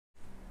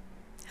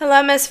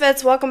Hello,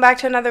 Misfits. Welcome back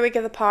to another week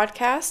of the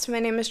podcast.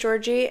 My name is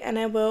Georgie, and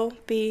I will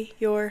be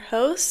your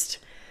host.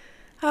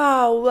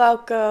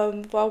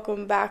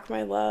 Welcome back,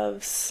 my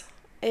loves.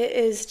 It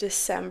is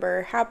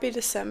December. Happy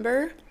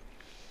December.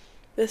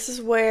 This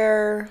is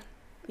where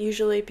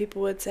usually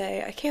people would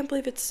say, I can't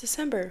believe it's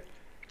December.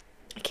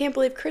 I can't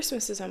believe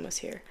Christmas is almost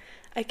here.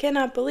 I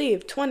cannot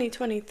believe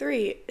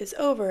 2023 is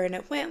over and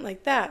it went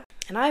like that.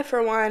 And I,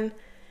 for one,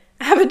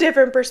 have a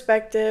different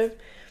perspective.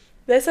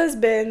 This has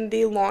been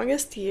the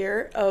longest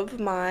year of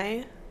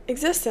my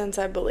existence,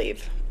 I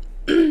believe.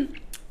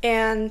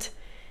 And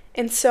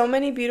in so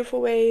many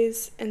beautiful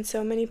ways, in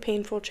so many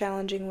painful,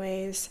 challenging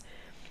ways,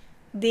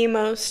 the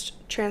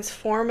most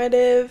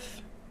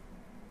transformative,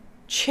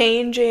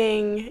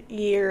 changing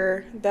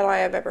year that I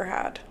have ever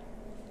had.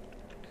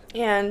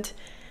 And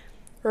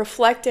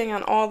reflecting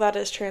on all that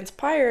has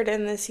transpired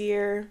in this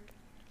year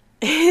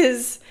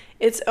is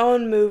its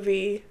own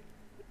movie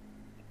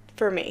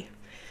for me.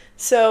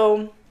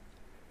 So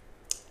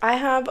I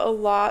have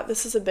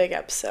this is a big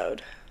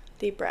episode.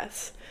 Deep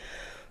breaths.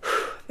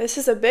 This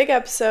is a big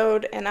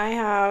episode, and I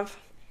have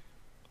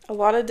a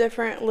lot of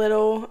different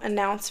little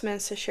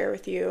announcements to share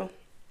with you.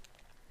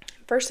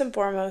 First and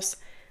foremost,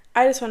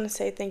 I just want to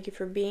say thank you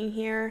for being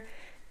here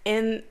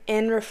in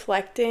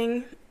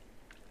reflecting.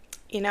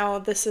 You know,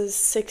 this is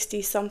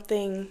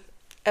 60-something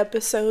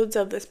episodes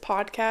of this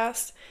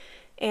podcast,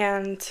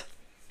 and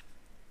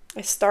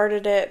I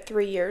started it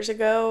 3 years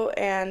ago,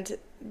 and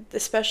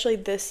especially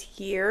this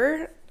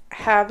year,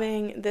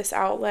 having this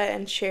outlet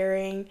and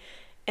sharing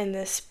in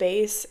this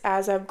space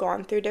as I've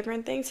gone through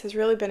different things has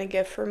really been a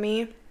gift for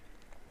me.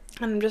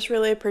 And I'm just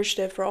really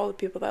appreciative for all the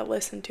people that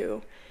listen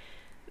to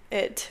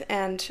it,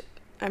 and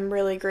I'm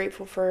really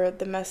grateful for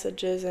the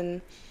messages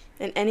and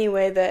in any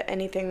way that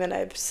anything that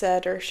I've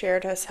said or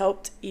shared has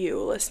helped you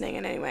listening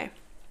in any way.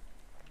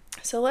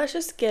 So let's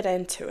just get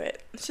into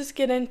it. Let's just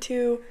get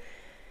into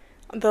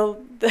the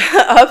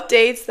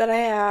updates that I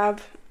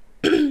have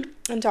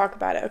and talk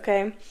about it,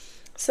 okay?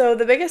 So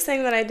the biggest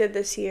thing that I did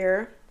this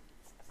year,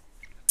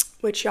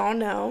 which y'all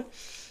know,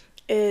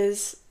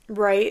 is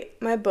write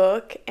my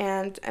book,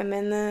 and I'm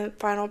in the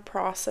final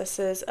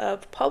processes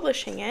of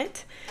publishing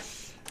it.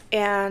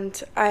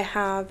 And I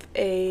have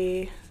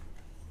a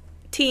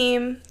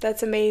team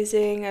that's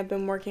amazing. I've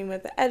been working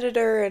with the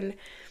editor and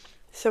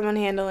someone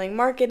handling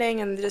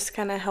marketing and just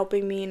kind of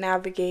helping me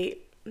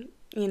navigate,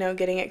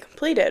 getting it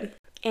completed.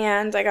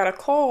 And I got a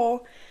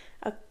call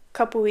a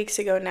couple weeks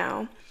ago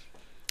now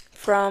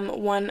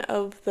from one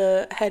of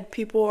the head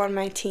people on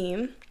my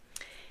team,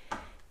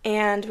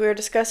 and we were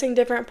discussing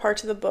different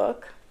parts of the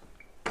book.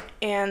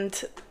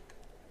 And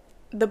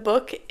the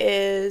book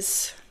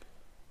is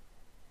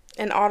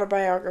an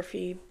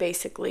autobiography,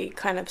 basically,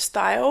 kind of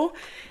style,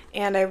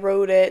 and I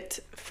wrote it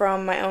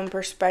from my own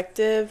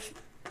perspective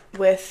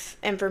with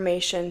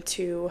information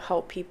to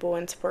help people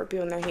and support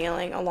people in their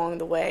healing along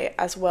the way,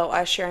 as well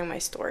as sharing my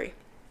story.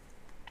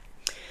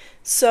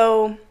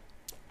 So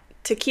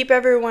to keep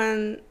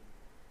everyone,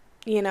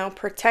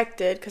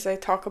 protected, because I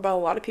talk about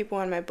a lot of people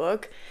in my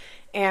book,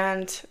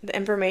 and the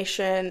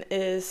information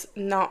is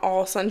not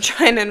all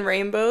sunshine and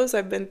rainbows.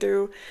 I've been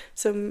through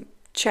some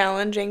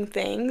challenging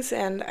things,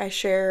 and I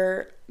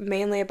share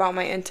mainly about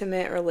my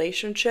intimate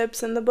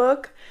relationships in the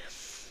book.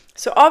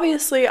 So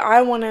obviously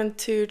I wanted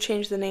to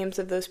change the names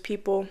of those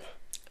people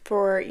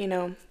for,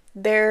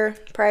 their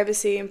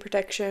privacy and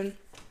protection.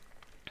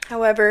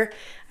 However,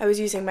 I was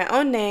using my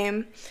own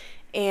name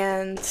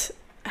and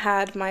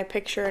had my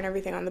picture and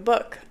everything on the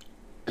book.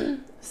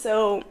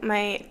 So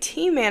my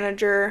team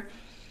manager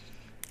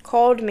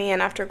called me, and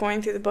after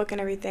going through the book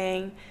and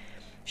everything,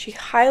 she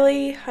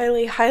highly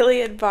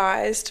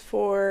advised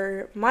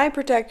for my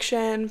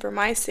protection, for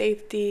my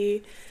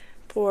safety,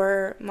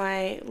 for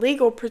my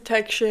legal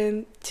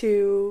protection,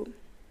 to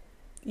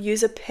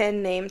use a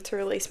pen name to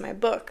release my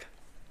book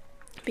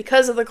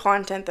because of the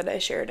content that I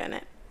shared in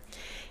it.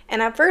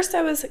 And at first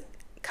I was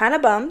kind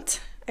of bummed,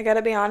 I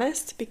gotta be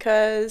honest,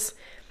 because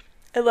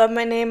I love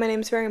my name. My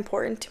name's very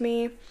important to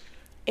me,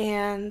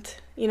 and,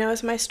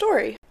 it's my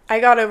story. I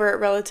got over it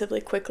relatively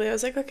quickly. I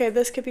was like, okay,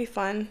 this could be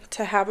fun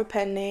to have a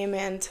pen name,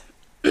 and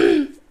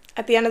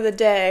at the end of the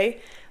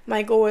day,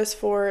 my goal is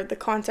for the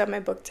content of my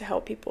book to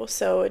help people,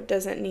 so it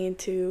doesn't need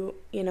to,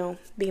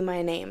 be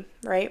my name,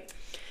 right?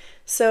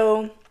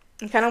 So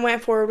I kind of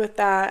went forward with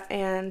that,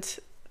 and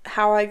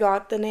how I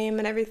got the name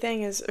and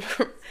everything is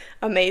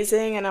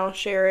amazing, and I'll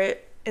share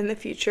it in the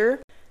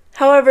future.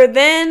 However,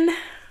 then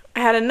I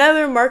had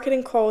another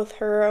marketing call with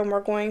her, and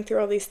we're going through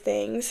all these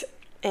things,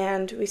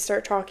 and we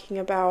start talking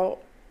about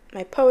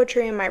my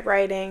poetry and my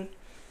writing.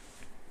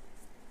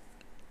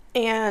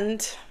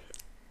 And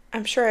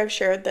I'm sure I've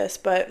shared this,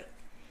 but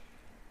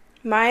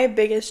my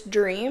biggest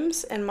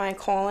dreams and my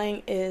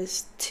calling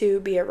is to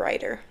be a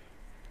writer.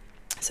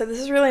 So this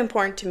is really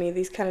important to me,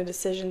 these kind of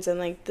decisions,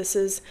 and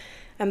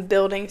I'm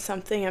building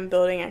something, I'm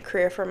building a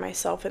career for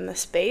myself in this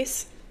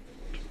space.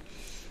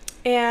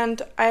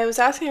 And I was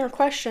asking her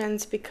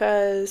questions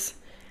because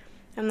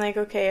I'm like,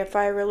 okay, if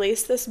I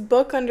release this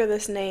book under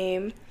this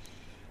name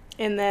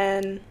and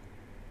then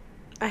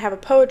I have a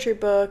poetry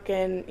book,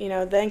 and,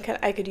 then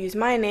I could use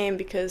my name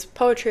because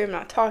poetry, I'm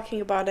not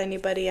talking about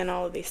anybody and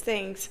all of these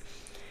things.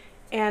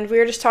 And we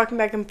were just talking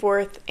back and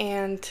forth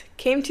and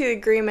came to the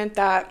agreement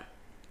that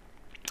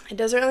it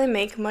doesn't really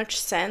make much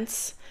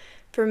sense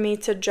for me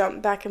to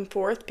jump back and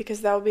forth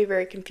because that would be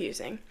very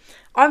confusing.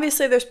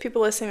 Obviously, there's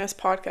people listening to this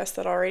podcast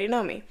that already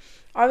know me.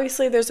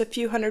 Obviously, there's a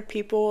few hundred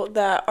people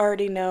that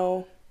already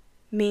know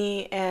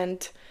me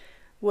and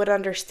would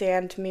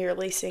understand me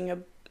releasing a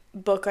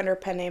book under a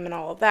pen name and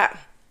all of that.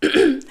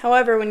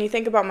 However, when you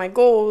think about my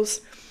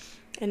goals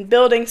and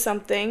building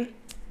something,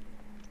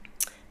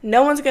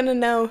 no one's going to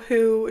know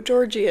who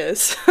Georgie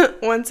is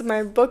once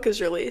my book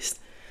is released.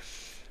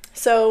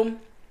 So,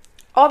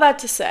 all that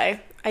to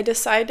say, I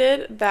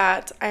decided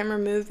that I'm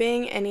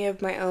removing any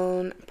of my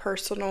own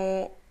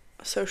personal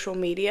social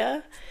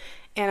media,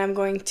 and I'm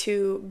going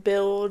to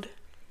build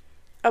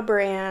a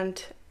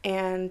brand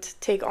and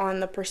take on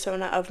the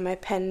persona of my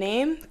pen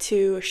name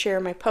to share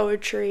my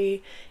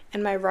poetry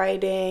and my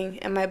writing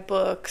and my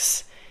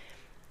books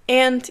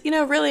and,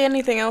 really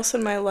anything else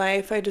in my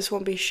life. I just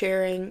won't be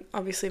sharing,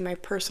 obviously, my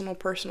personal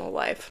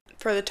life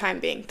for the time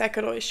being. That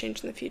could always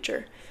change in the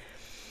future.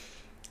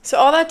 So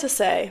all that to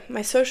say,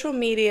 my social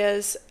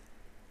medias,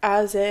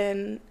 as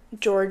in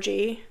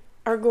Georgie,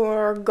 are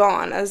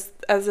gone as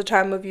the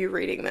time of you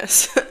reading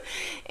this.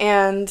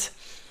 And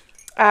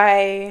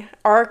I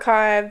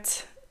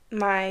archived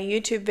my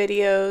YouTube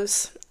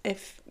videos.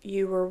 If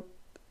you were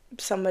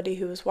somebody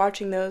who was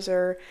watching those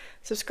or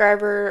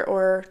subscriber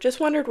or just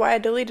wondered why I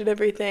deleted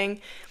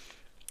everything,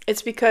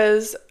 it's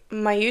because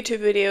my YouTube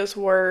videos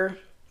were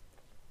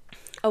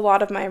a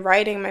lot of my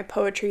writing, my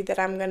poetry that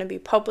I'm going to be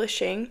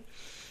publishing,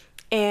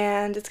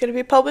 and it's going to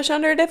be published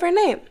under a different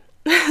name.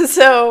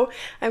 So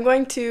I'm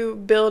going to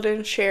build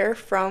and share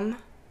from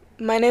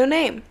my new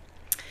name.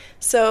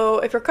 So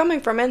if you're coming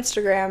from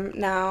Instagram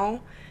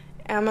now,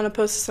 I'm going to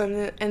post this on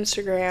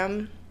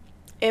Instagram.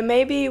 It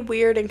may be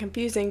weird and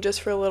confusing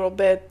just for a little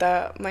bit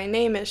that my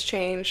name has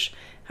changed.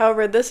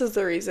 However, this is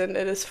the reason.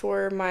 It is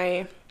for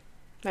my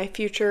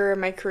future,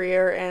 my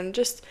career, and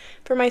just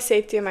for my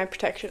safety and my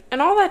protection.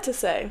 And all that to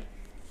say,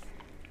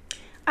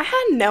 I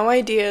had no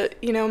idea.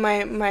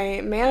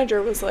 My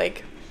manager was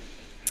like,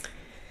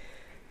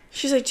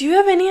 she's like, do you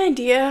have any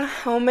idea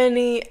how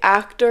many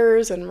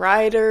actors and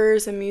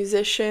writers and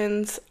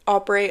musicians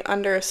operate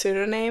under a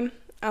pseudonym?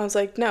 I was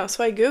like, no.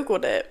 So I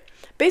Googled it.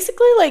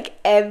 Basically,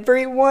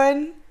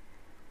 everyone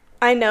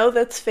I know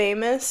that's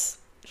famous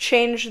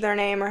changed their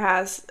name or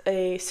has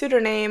a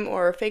pseudonym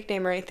or a fake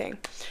name or anything.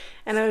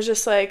 And I was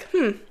just like,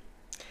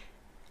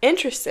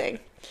 interesting.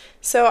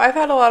 So I've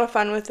had a lot of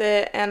fun with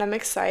it, and I'm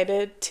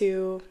excited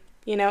to,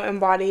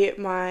 embody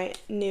my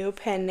new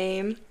pen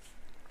name.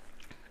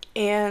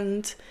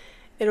 And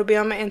it'll be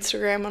on my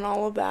Instagram and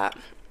all of that.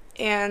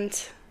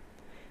 And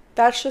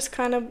that's just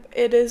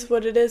it is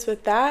what it is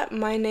with that.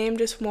 My name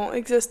just won't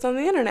exist on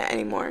the internet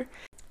anymore.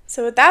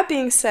 So with that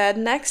being said,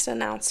 next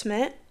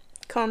announcement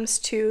comes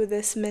to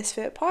this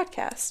Misfit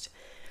podcast.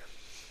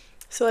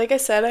 So like I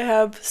said, I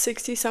have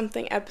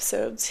 60-something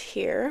episodes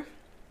here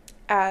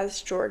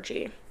as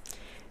Georgie.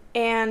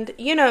 And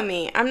you know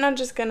me,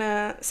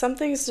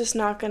 something's just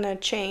not gonna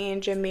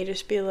change and me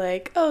just be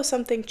like, oh,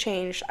 something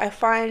changed. I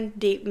find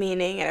deep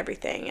meaning in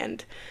everything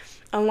and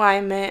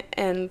alignment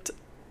and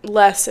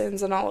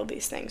lessons and all of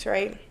these things,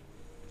 right?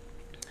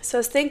 So I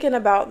was thinking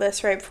about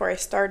this right before I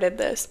started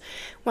this.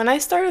 When I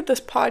started this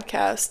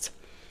podcast,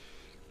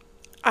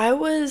 I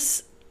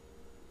was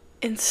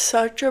in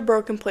such a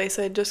broken place.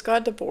 I just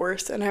got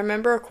divorced, and I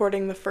remember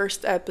recording the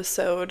first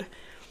episode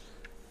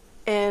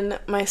in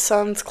my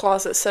son's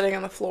closet sitting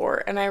on the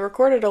floor, and I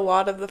recorded a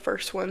lot of the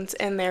first ones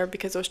in there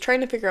because I was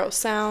trying to figure out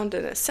sound,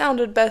 and it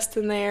sounded best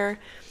in there,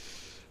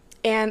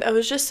 and I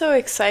was just so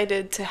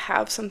excited to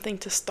have something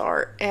to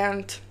start.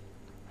 And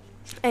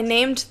I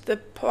named the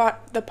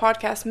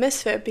podcast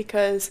Misfit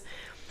because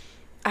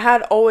I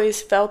had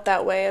always felt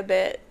that way a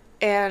bit,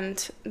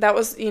 and that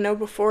was,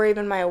 before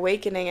even my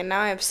awakening, and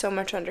now I have so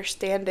much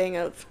understanding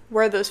of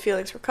where those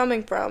feelings were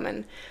coming from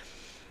and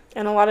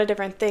a lot of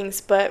different things.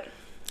 But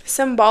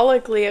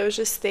symbolically, I was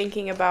just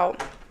thinking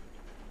about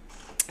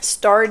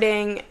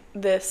starting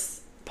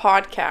this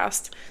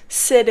podcast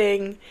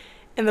sitting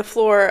in the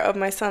floor of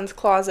my son's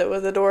closet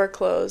with the door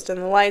closed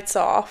and the lights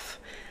off,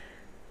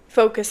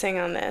 focusing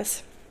on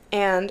this.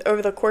 And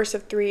over the course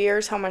of 3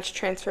 years, how much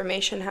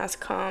transformation has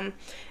come,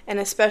 and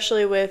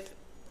especially with,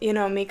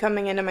 me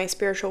coming into my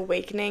spiritual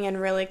awakening and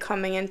really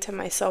coming into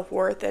my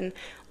self-worth and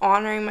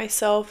honoring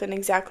myself and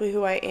exactly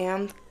who I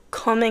am,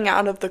 coming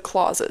out of the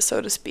closet,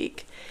 so to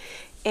speak.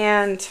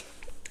 And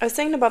I was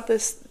thinking about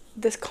this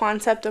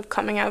concept of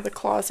coming out of the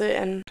closet,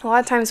 and a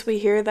lot of times we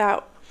hear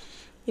that,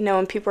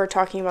 when people are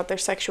talking about their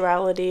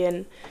sexuality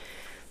and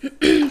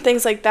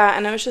things like that,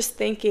 and I was just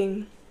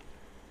thinking,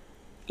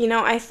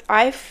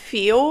 I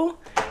feel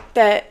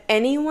that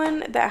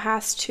anyone that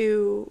has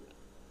to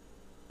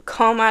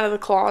come out of the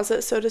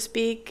closet, so to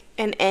speak,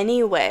 in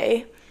any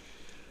way,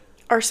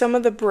 are some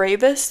of the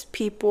bravest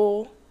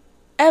people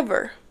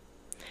ever.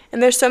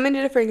 And there's so many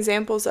different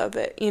examples of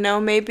it.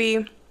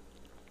 Maybe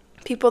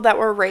people that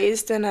were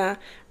raised in a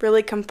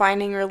really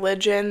confining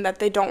religion that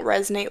they don't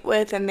resonate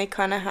with, and they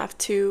kind of have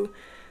to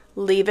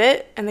leave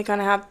it, and they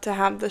kind of have to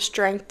have the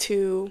strength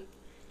to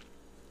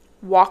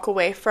walk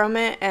away from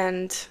it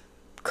and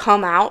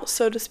come out,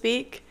 so to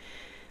speak.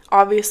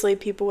 Obviously,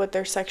 people with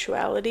their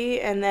sexuality.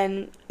 And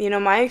then,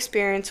 my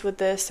experience with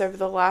this over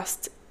the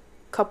last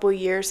couple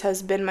years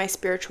has been my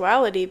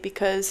spirituality,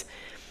 because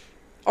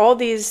all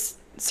these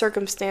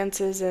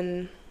circumstances,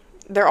 and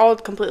they're all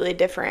completely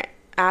different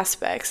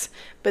aspects,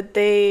 but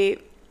they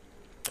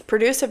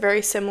produce a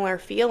very similar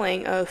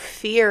feeling of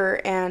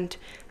fear and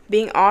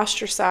being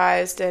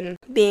ostracized and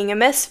being a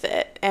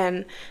misfit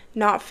and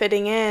not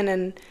fitting in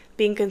and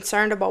being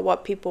concerned about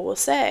what people will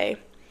say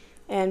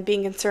and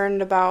being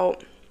concerned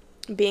about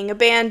being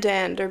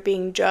abandoned or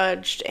being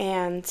judged.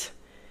 And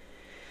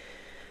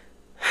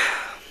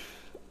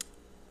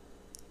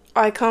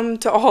I come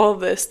to all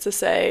of this to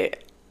say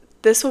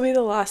this will be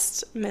the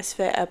last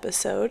Misfit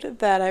episode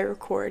that I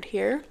record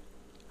here,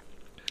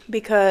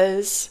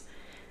 because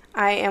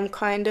I am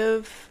kind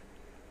of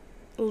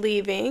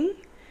leaving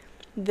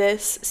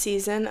this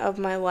season of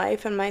my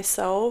life and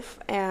myself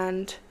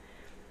and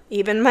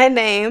even my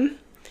name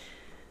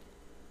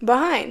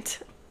behind.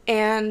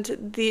 And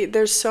I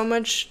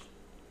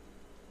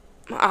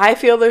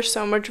feel there's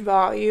so much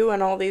value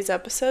in all these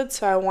episodes,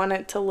 so I want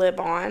it to live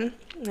on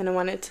and I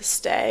want it to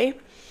stay.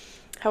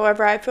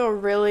 However, I feel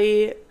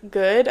really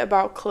good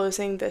about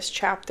closing this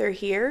chapter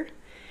here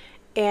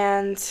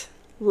and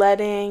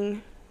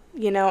letting,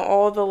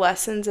 all the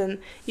lessons, and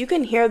you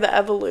can hear the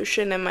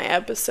evolution in my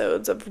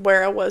episodes of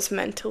where I was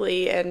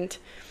mentally and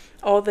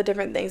all the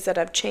different things that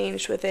have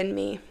changed within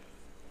me.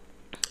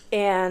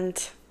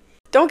 And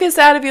don't get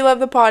sad if you love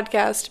the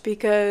podcast,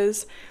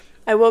 because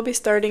I will be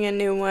starting a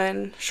new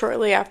one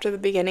shortly after the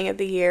beginning of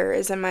the year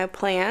is in my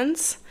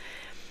plans.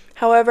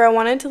 However, I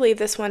wanted to leave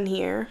this one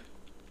here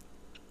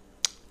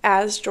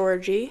as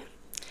Georgie,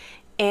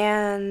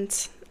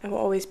 and I will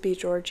always be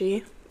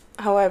Georgie.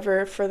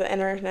 However, for the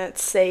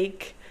internet's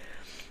sake,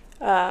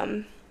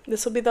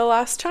 this will be the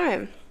last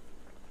time.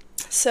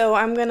 So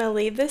I'm going to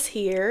leave this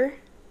here,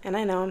 and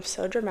I know I'm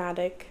so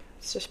dramatic.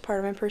 It's just part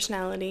of my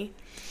personality.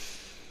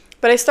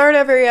 But I start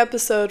every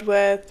episode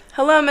with,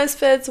 "Hello,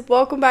 Misfits.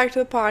 Welcome back to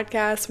the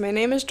podcast. My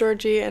name is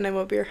Georgie, and I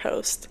will be your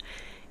host."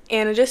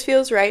 And it just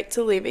feels right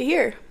to leave it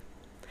here.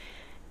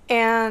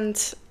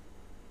 And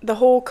the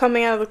whole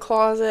coming out of the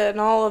closet and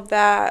all of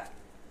that,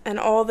 and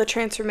all the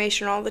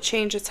transformation, all the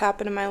change that's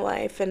happened in my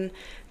life, and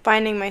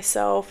finding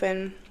myself,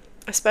 and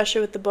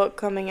especially with the book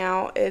coming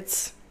out,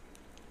 it's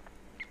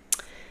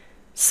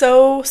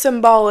so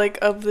symbolic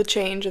of the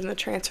change and the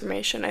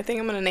transformation. I think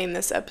I'm going to name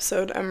this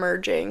episode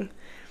Emerging,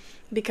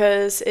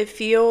 because it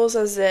feels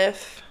as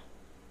if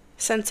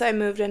since I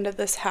moved into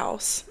this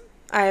house,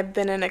 I have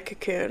been in a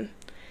cocoon.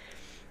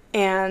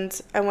 And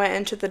I went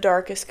into the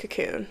darkest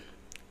cocoon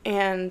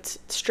and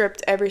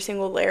stripped every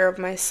single layer of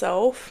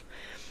myself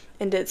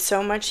and did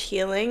so much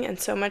healing and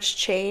so much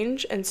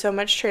change and so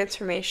much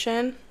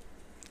transformation.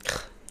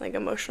 Like,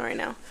 emotional right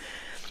now.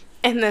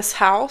 In this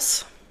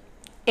house.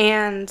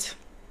 And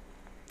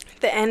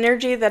the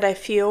energy that I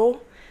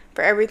feel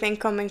for everything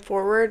coming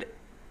forward,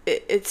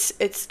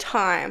 it's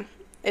time.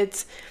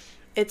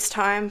 It's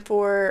time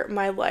for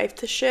my life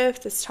to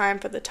shift. It's time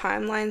for the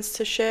timelines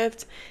to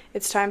shift.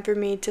 It's time for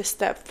me to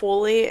step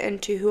fully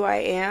into who I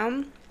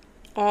am.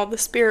 All the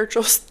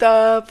spiritual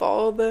stuff,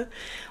 all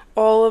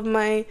of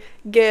my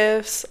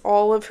gifts,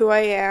 all of who I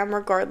am,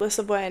 regardless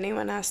of what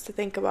anyone has to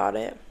think about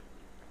it.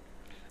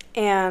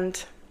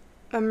 And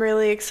I'm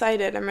really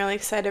excited. I'm really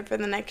excited for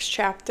the next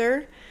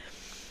chapter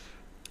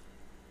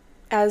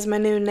as my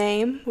new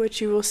name,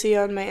 which you will see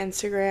on my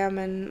Instagram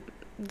and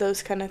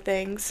those kind of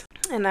things.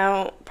 And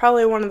now,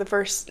 probably one of the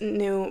first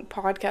new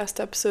podcast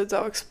episodes,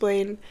 I'll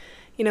explain,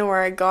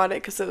 where I got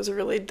it, because it was a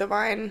really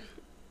divine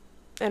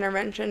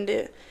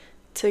intervention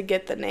to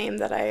get the name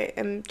that I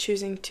am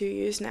choosing to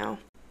use now.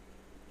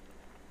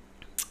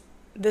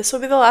 This will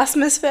be the last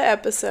Misfit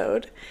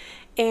episode,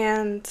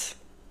 and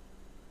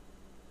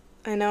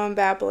I know I'm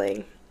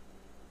babbling.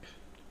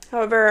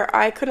 However,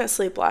 I couldn't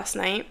sleep last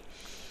night,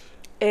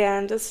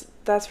 and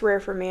that's rare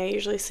for me. I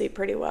usually sleep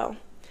pretty well.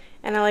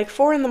 And at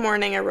 4 a.m,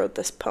 I wrote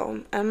this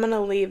poem. I'm going to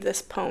leave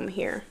this poem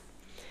here,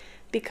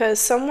 because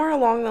somewhere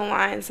along the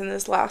lines in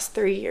this last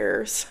 3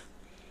 years,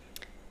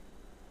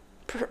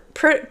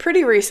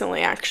 pretty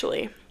recently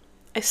actually,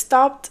 I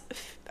stopped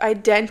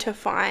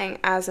identifying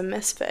as a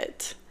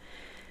misfit,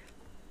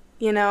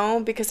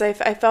 because I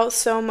felt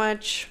so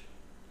much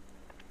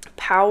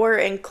power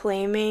in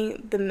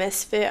claiming the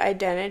misfit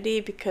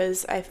identity,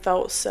 because I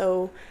felt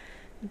so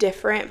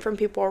different from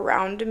people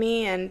around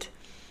me, and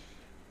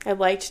I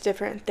liked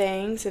different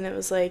things, and it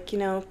was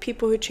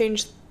people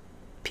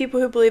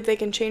who believe they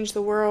can change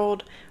the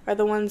world are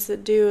the ones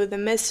that do. The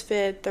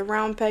misfit, the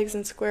round pegs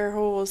and square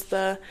holes,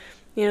 the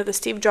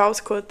Steve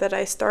Jobs quote that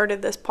I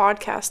started this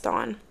podcast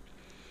on.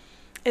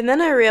 And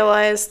then I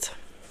realized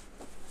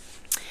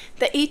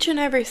that each and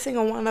every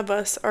single one of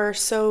us are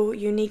so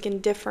unique and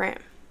different,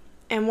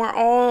 and we're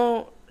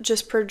all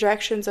just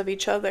projections of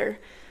each other.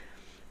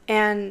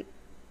 And,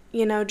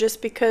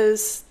 just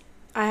because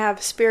I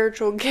have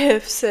spiritual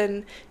gifts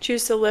and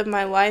choose to live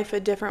my life a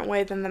different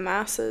way than the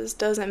masses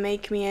doesn't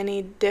make me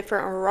any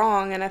different or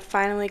wrong, and I've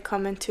finally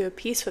come into a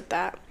peace with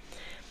that.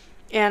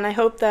 And I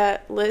hope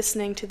that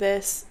listening to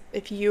this,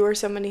 if you are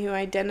somebody who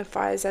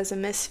identifies as a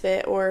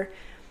misfit or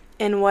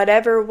in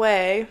whatever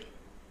way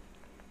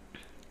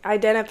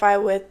identify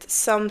with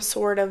some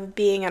sort of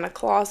being in a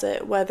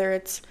closet, whether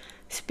it's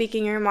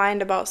speaking your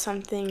mind about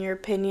something, your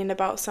opinion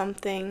about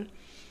something,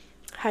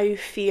 how you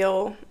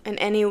feel in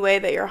any way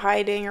that you're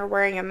hiding or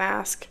wearing a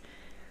mask,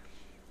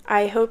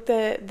 I hope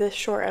that this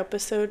short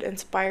episode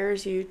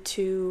inspires you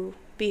to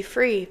be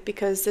free,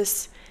 because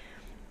this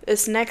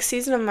next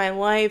season of my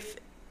life,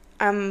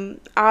 I'm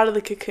out of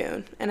the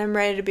cocoon and I'm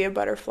ready to be a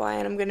butterfly,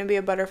 and I'm going to be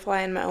a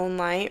butterfly in my own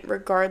light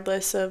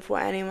regardless of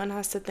what anyone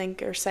has to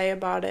think or say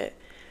about it.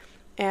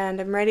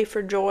 And I'm ready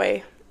for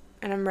joy,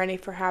 and I'm ready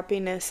for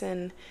happiness,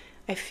 and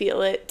I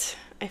feel it.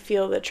 I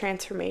feel the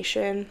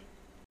transformation.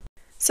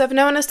 So if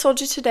no one has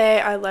told you today,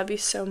 I love you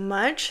so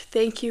much.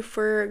 Thank you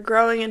for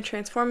growing and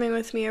transforming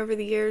with me over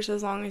the years,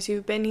 as long as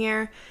you've been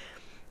here.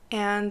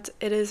 And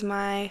it is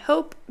my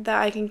hope that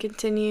I can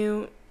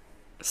continue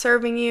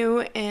serving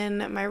you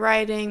in my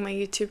writing, my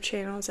YouTube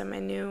channels, and my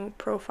new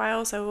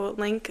profiles. I will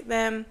link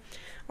them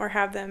or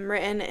have them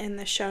written in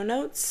the show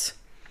notes.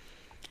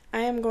 I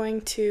am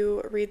going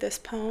to read this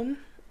poem,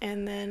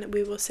 and then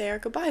we will say our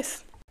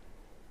goodbyes.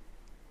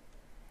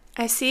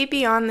 I see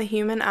beyond the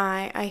human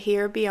eye, I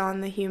hear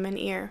beyond the human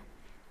ear.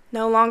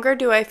 No longer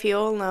do I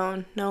feel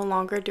alone, no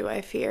longer do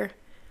I fear.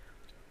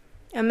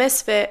 A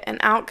misfit, an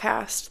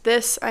outcast,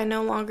 this I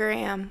no longer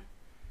am.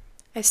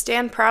 I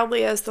stand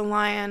proudly as the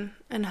lion,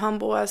 and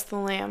humble as the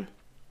lamb.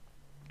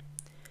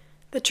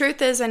 The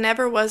truth is, I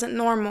never wasn't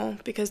normal,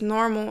 because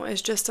normal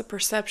is just a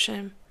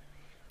perception.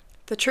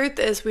 The truth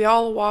is, we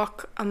all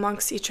walk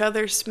amongst each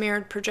other's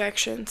smeared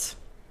projections.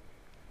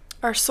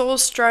 Our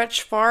souls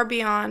stretch far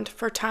beyond,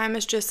 for time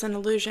is just an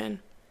illusion.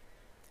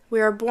 We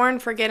are born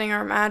forgetting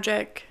our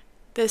magic,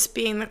 this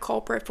being the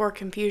culprit for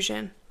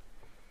confusion.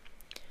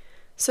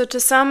 So to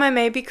some I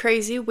may be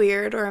crazy,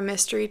 weird, or a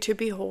mystery to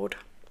behold.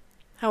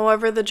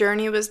 However, the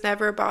journey was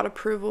never about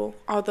approval,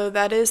 although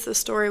that is the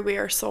story we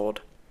are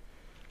sold.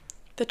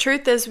 The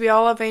truth is, we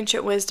all have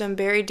ancient wisdom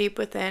buried deep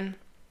within.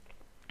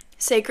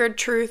 Sacred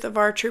truth of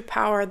our true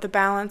power, the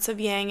balance of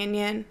yang and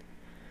yin.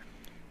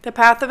 The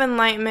path of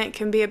enlightenment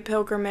can be a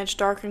pilgrimage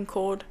dark and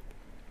cold.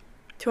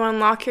 To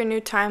unlock your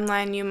new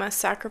timeline, you must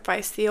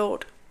sacrifice the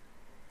old.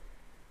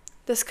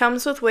 This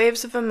comes with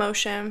waves of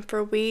emotion,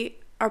 for we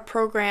are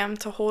programmed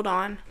to hold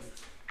on.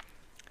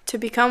 To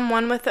become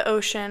one with the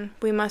ocean,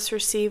 we must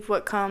receive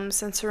what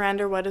comes and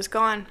surrender what is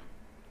gone.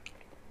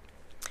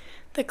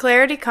 The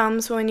clarity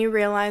comes when you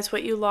realize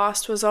what you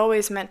lost was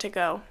always meant to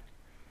go.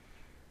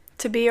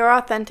 To be your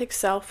authentic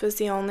self is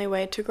the only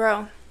way to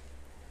grow.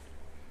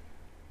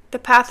 The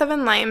path of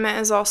enlightenment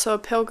is also a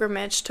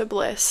pilgrimage to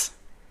bliss.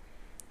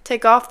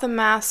 Take off the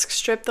mask,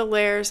 strip the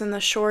layers, and the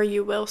shore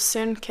you will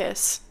soon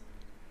kiss.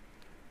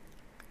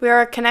 We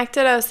are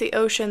connected as the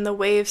ocean, the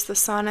waves, the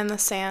sun, and the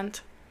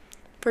sand.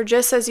 For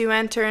just as you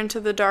enter into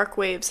the dark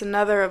waves,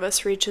 another of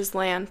us reaches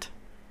land.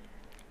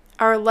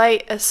 Our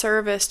light a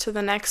service to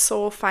the next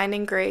soul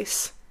finding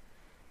grace.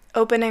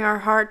 Opening our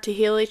heart to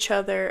heal each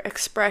other,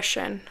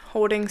 expression,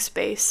 holding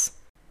space.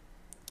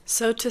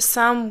 So to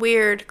some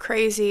weird,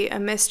 crazy, a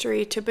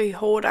mystery to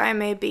behold I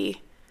may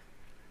be.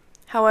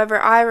 However,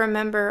 I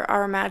remember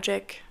our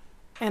magic,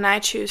 and I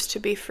choose to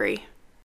be free.